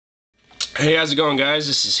Hey, how's it going, guys?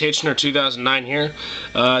 This is Hitchner 2009 here.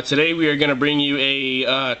 Today we are going to bring you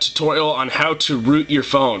a tutorial on how to root your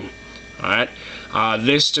phone. Alright?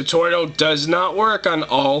 This tutorial does not work on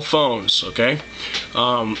all phones, okay?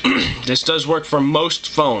 This does work for most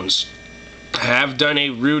phones. I have done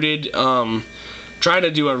a rooted, try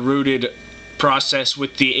to do a rooted process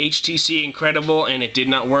with the HTC Incredible, and it did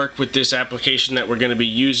not work with this application that we're going to be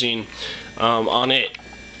using on it.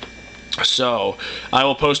 So I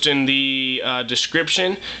will post in the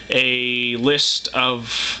description a list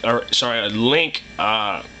of, a link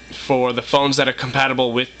for the phones that are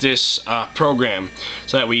compatible with this program,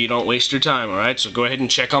 so that way you don't waste your time. Alright, so go ahead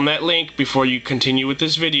and check on that link before you continue with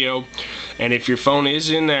this video, and if your phone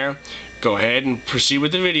is in there, go ahead and proceed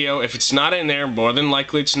with the video. If it's not in there, more than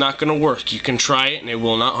likely it's not going to work. You can try it and it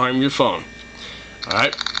will not harm your phone.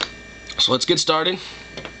 Alright, so let's get started.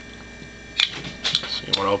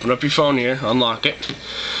 You want to open up your phone here, unlock it.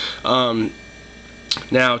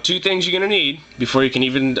 Now, two things you're going to need before you can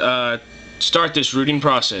even start this rooting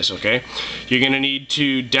process, okay? You're going to need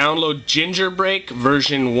to download Gingerbreak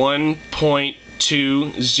version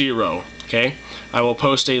 1.20, okay? I will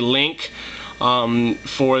post a link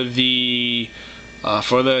for the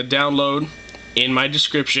download in my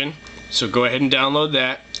description, so go ahead and download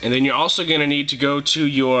that. And then you're also going to need to go to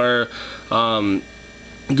your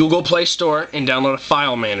Google Play Store and download a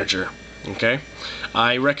file manager. Okay,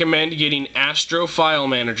 I recommend getting Astro File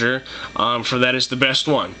Manager, for that is the best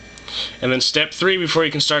one. And then step 3 before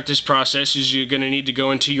you can start this process is you're going to need to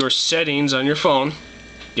go into your settings on your phone,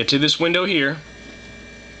 get to this window here.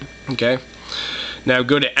 Okay, now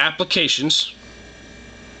go to Applications,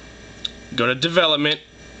 go to Development,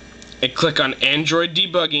 and click on Android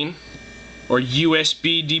Debugging or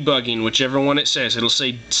USB Debugging, whichever one it says. It'll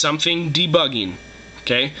say something debugging.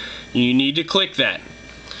 Okay, you need to click that.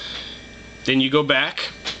 Then you go back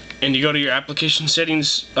and you go to your application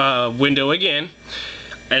settings window again,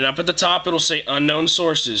 and up at the top it'll say unknown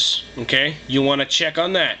sources. Okay, you want to check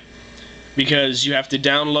on that because you have to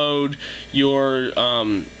download your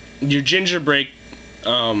Gingerbreak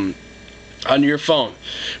on your phone.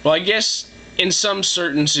 Well, I guess in some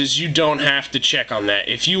instances you don't have to check on that.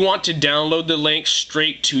 If you want to download the link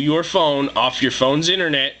straight to your phone off your phone's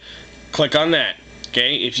internet, click on that.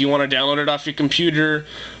 Okay, if you want to download it off your computer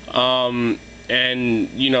and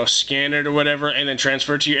scan it or whatever and then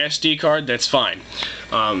transfer it to your SD card, that's fine.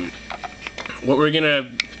 What we're gonna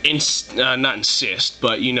not insist,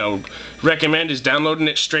 but recommend is downloading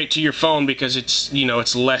it straight to your phone because it's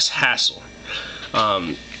it's less hassle.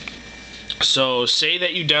 So say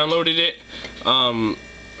that you downloaded it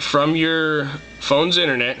from your phone's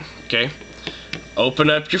internet. Okay, open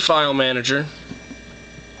up your file manager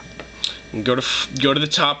and go to the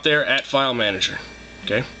top there at File Manager.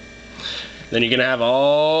 Okay, then you're gonna have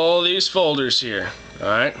all these folders here.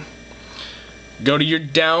 Alright, go to your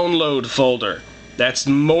download folder. That's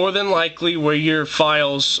more than likely where your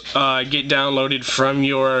files get downloaded from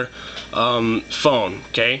your phone.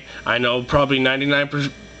 Okay, I know probably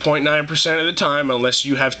 99.9% of the time, unless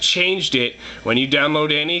you have changed it, when you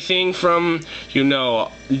download anything from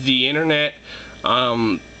the internet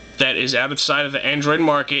that is outside of the Android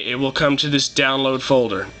market, it will come to this download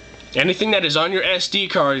folder. Anything that is on your SD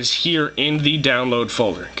card is here in the download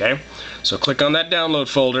folder. Okay, so click on that download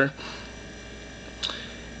folder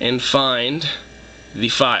and find the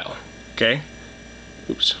file. Okay,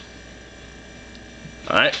 oops.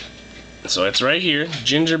 Alright, so it's right here,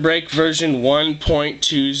 Gingerbreak version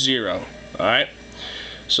 1.20. Alright,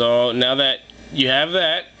 so now that you have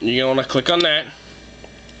that, you're going to click on that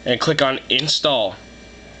and click on Install.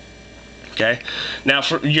 Okay, now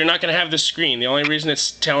you're not going to have the screen. The only reason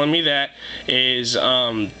it's telling me that is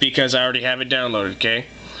because I already have it downloaded. Okay,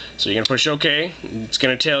 so you're going to push OK. It's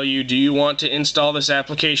going to tell you, do you want to install this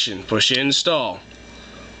application? Push Install.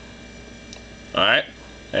 Alright,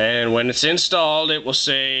 and when it's installed, it will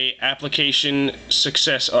say application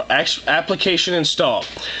success or application installed.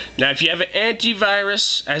 Now if you have an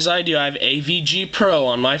antivirus, as I do, I have AVG Pro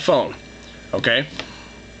on my phone. Okay,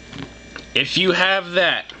 if you have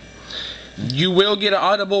that, you will get an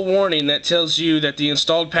audible warning that tells you that the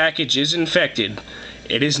installed package is infected.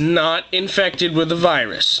 It is not infected with a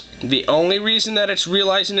virus. The only reason that it's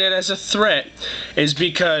realizing it as a threat is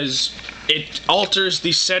because it alters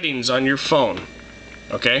the settings on your phone.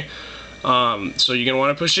 Okay? So you're going to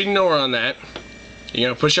want to push ignore on that. You're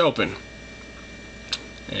going to push open.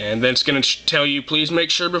 And then it's going to tell you, please make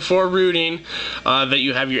sure before rooting that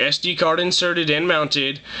you have your SD card inserted and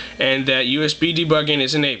mounted and that USB debugging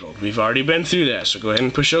is enabled. We've already been through that, so go ahead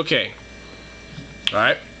and push OK.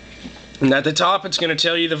 Alright, And at the top, it's going to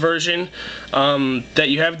tell you the version that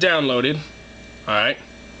you have downloaded. Alright.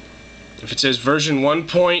 If it says version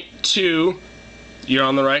 1.2, you're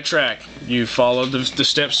on the right track. You followed the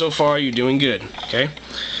steps so far, you're doing good. Okay.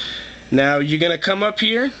 Now you're going to come up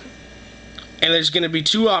here, and there's going to be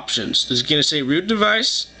two options. There's going to say root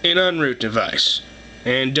device and unroot device.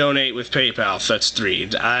 And donate with PayPal. That's 3.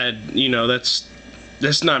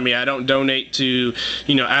 That's not me. I don't donate to,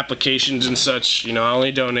 applications and such. I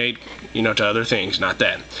only donate, to other things, not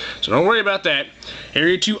that. So don't worry about that. Here are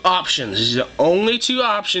your two options. These are the only two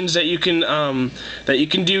options that you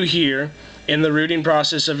can do here in the rooting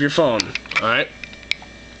process of your phone. All right.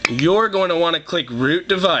 You're going to want to click root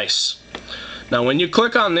device. Now when you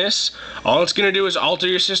click on this, all it's going to do is alter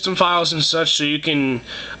your system files and such, so you can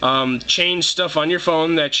change stuff on your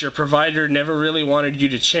phone that your provider never really wanted you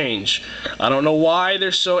to change. I don't know why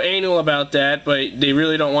they're so anal about that, but they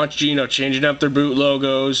really don't want you, changing up their boot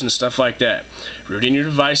logos and stuff like that. Rooting your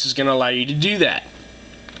device is going to allow you to do that.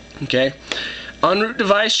 Okay? Unroot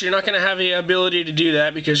device, you're not going to have the ability to do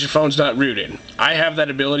that because your phone's not rooted. I have that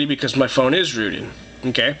ability because my phone is rooted.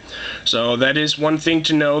 Okay, so that is one thing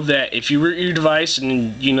to know, that if you root your device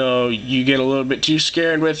and you get a little bit too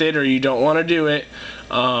scared with it, or you don't want to do it,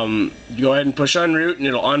 go ahead and push unroot and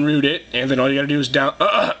it'll unroot it, and then all you gotta do is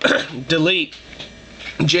delete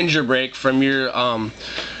Gingerbreak from your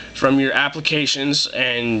applications,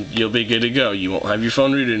 and you'll be good to go. You won't have your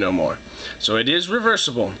phone rooted no more. So it is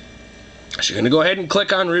reversible. So you're going to go ahead and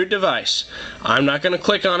click on root device. I'm not going to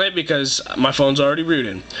click on it because my phone's already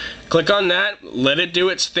rooted. Click on that, let it do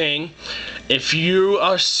its thing. If you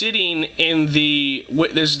are sitting in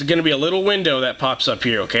there's going to be a little window that pops up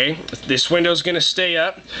here, okay? This window is going to stay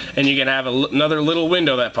up, and you're going to have another little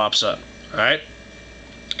window that pops up, alright?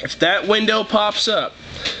 If that window pops up,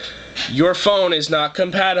 your phone is not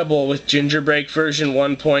compatible with Gingerbreak version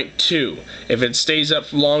 1.2 if it stays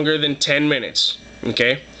up longer than 10 minutes,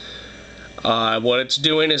 okay? What it's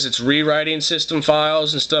doing is it's rewriting system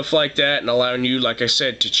files and stuff like that, and allowing you, like I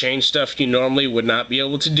said, to change stuff you normally would not be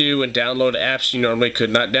able to do and download apps you normally could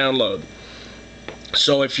not download.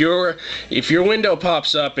 So if your window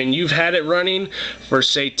pops up and you've had it running for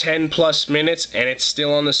say 10+ minutes and it's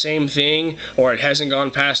still on the same thing, or it hasn't gone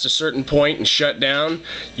past a certain point and shut down,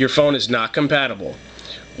 your phone is not compatible.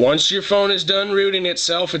 Once your phone is done rooting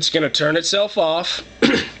itself, it's going to turn itself off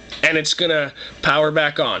and it's going to power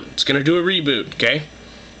back on. It's going to do a reboot, okay?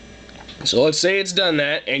 So let's say it's done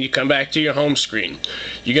that and you come back to your home screen.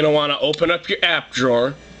 You're going to want to open up your app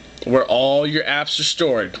drawer where all your apps are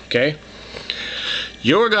stored, okay?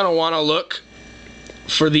 You're going to want to look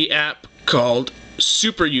for the app called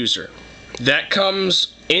SuperUser. That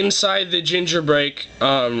comes inside the Gingerbreak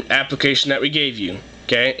application that we gave you,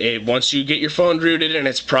 okay? Once you get your phone rooted and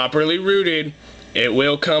it's properly rooted, it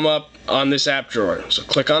will come up on this app drawer. So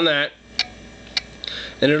click on that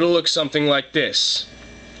and it'll look something like this,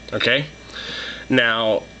 okay?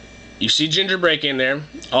 Now you see Gingerbreak in there.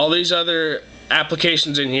 All these other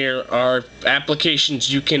applications in here are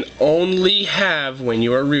applications you can only have when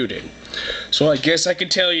you are rooted. So I guess I could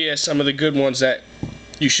tell you some of the good ones that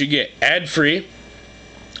you should get. Ad-free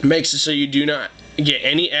makes it so you do not get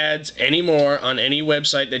any ads anymore on any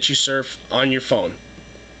website that you surf on your phone,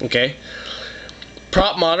 okay?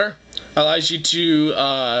 PropModder allows you to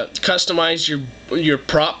customize your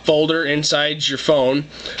prop folder inside your phone.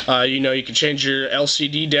 You can change your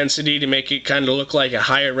LCD density to make it kind of look like a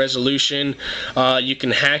higher resolution. You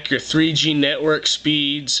can hack your 3G network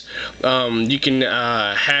speeds. You can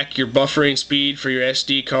hack your buffering speed for your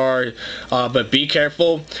SD card. But be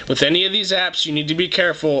careful with any of these apps. You need to be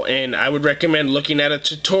careful, and I would recommend looking at a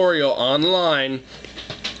tutorial online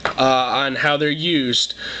on how they're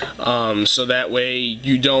used, so that way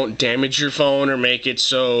you don't damage your phone or make it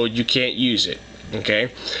so you can't use it,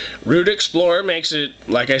 okay? Root Explorer makes it,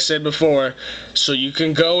 like I said before, so you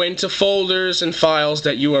can go into folders and files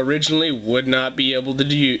that you originally would not be able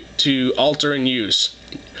to alter and use.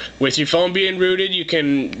 With your phone being rooted, you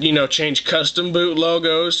can, change custom boot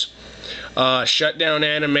logos, shut down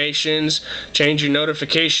animations, change your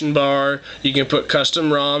notification bar. You can put custom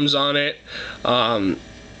ROMs on it,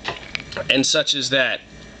 and such as that.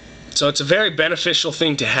 So it's a very beneficial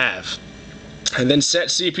thing to have. And then set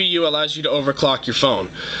CPU allows you to overclock your phone.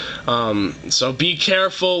 So be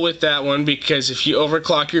careful with that one, because if you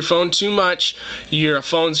overclock your phone too much, your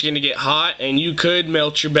phone's going to get hot and you could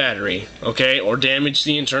melt your battery, okay, or damage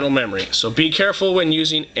the internal memory. So be careful when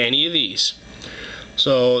using any of these.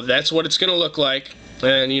 So that's what it's going to look like,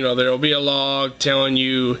 and there will be a log telling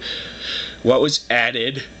you what was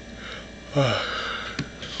added.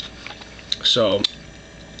 So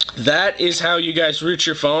that is how you guys root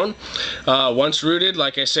your phone. Once rooted,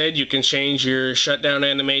 like I said, you can change your shutdown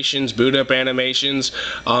animations, boot up animations.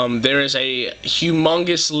 There is a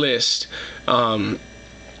humongous list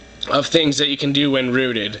of things that you can do when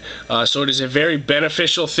rooted. So it is a very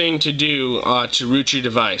beneficial thing to do to root your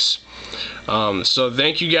device. So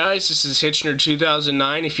thank you guys. This is Hitchner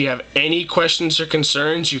 2009. If you have any questions or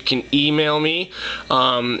concerns, you can email me,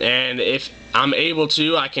 and if I'm able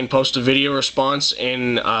to, I can post a video response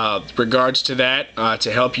in regards to that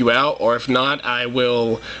to help you out, or if not, I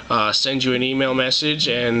will send you an email message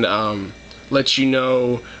and let you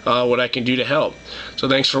know what I can do to help. So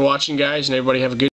thanks for watching, guys, and everybody have a good